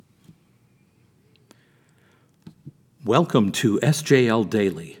Welcome to SJL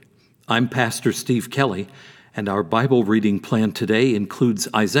Daily. I'm Pastor Steve Kelley, and our Bible reading plan today includes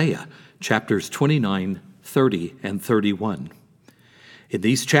Isaiah, chapters 29, 30, and 31. In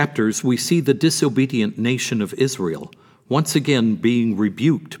these chapters, we see the disobedient nation of Israel once again being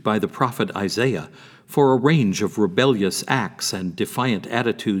rebuked by the prophet Isaiah for a range of rebellious acts and defiant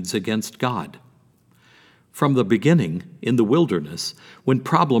attitudes against God. From the beginning, in the wilderness, when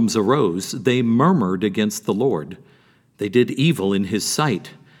problems arose, they murmured against the Lord. They did evil in his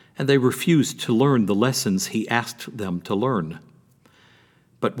sight, and they refused to learn the lessons he asked them to learn.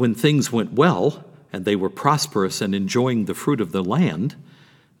 But when things went well, and they were prosperous and enjoying the fruit of the land,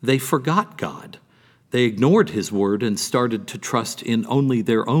 they forgot God. They ignored his word and started to trust in only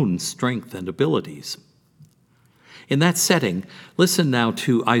their own strength and abilities. In that setting, listen now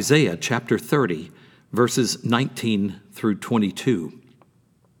to Isaiah chapter 30, verses 19 through 22.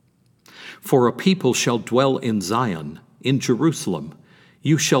 For a people shall dwell in Zion, in Jerusalem.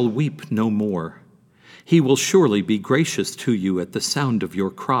 You shall weep no more. He will surely be gracious to you at the sound of your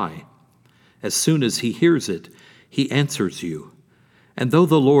cry. As soon as he hears it, he answers you. And though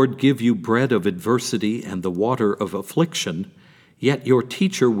the Lord give you bread of adversity and the water of affliction, yet your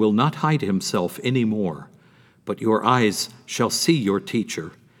teacher will not hide himself any more, but your eyes shall see your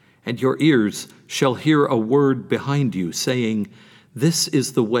teacher, and your ears shall hear a word behind you saying, This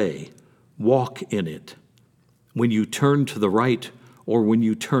is the way, walk in it, when you turn to the right or when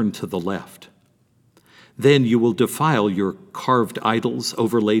you turn to the left. Then you will defile your carved idols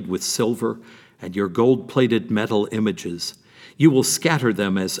overlaid with silver and your gold-plated metal images. You will scatter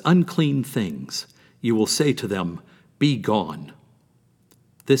them as unclean things. You will say to them, Be gone.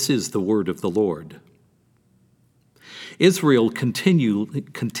 This is the word of the Lord. Israel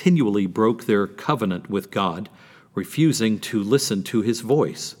continually broke their covenant with God, refusing to listen to his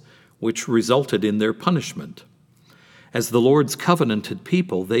voice, which resulted in their punishment. As the Lord's covenanted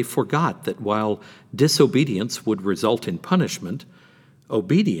people, they forgot that while disobedience would result in punishment,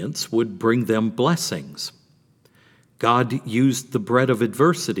 obedience would bring them blessings. God used the bread of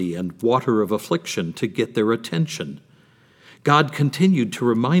adversity and water of affliction to get their attention. God continued to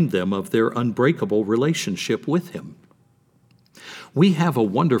remind them of their unbreakable relationship with him. We have a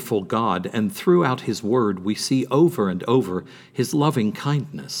wonderful God, and throughout his word we see over and over his loving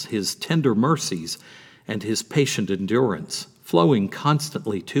kindness, his tender mercies, and his patient endurance, flowing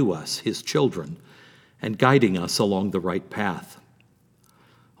constantly to us, his children, and guiding us along the right path.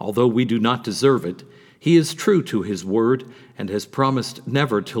 Although we do not deserve it, he is true to his word and has promised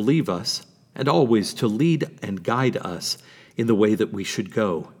never to leave us and always to lead and guide us in the way that we should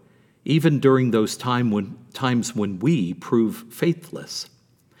go, even during those times when we prove faithless,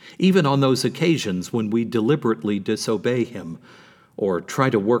 even on those occasions when we deliberately disobey him or try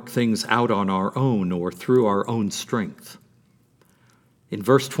to work things out on our own or through our own strength. In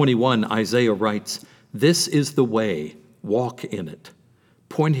verse 21, Isaiah writes, This is the way, walk in it,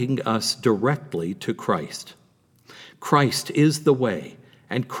 pointing us directly to Christ. Christ is the way,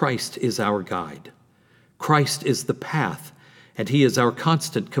 and Christ is our guide. Christ is the path, and he is our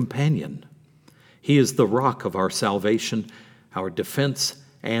constant companion. He is the rock of our salvation, our defense,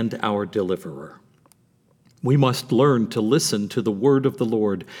 and our deliverer. We must learn to listen to the word of the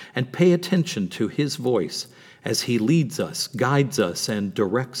Lord and pay attention to his voice as he leads us, guides us, and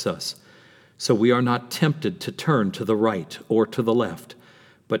directs us, so we are not tempted to turn to the right or to the left,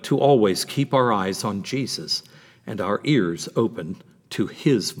 but to always keep our eyes on Jesus and our ears open to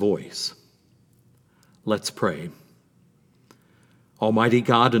his voice. Let's pray. Almighty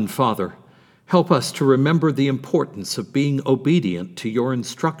God and Father, help us to remember the importance of being obedient to your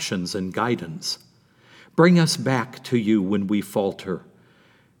instructions and guidance. Bring us back to you when we falter,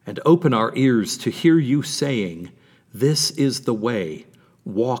 and open our ears to hear you saying, This is the way,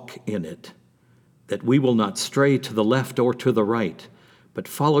 walk in it, that we will not stray to the left or to the right, but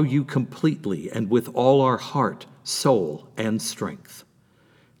follow you completely and with all our heart, soul, and strength.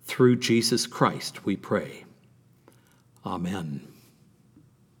 Through Jesus Christ we pray. Amen.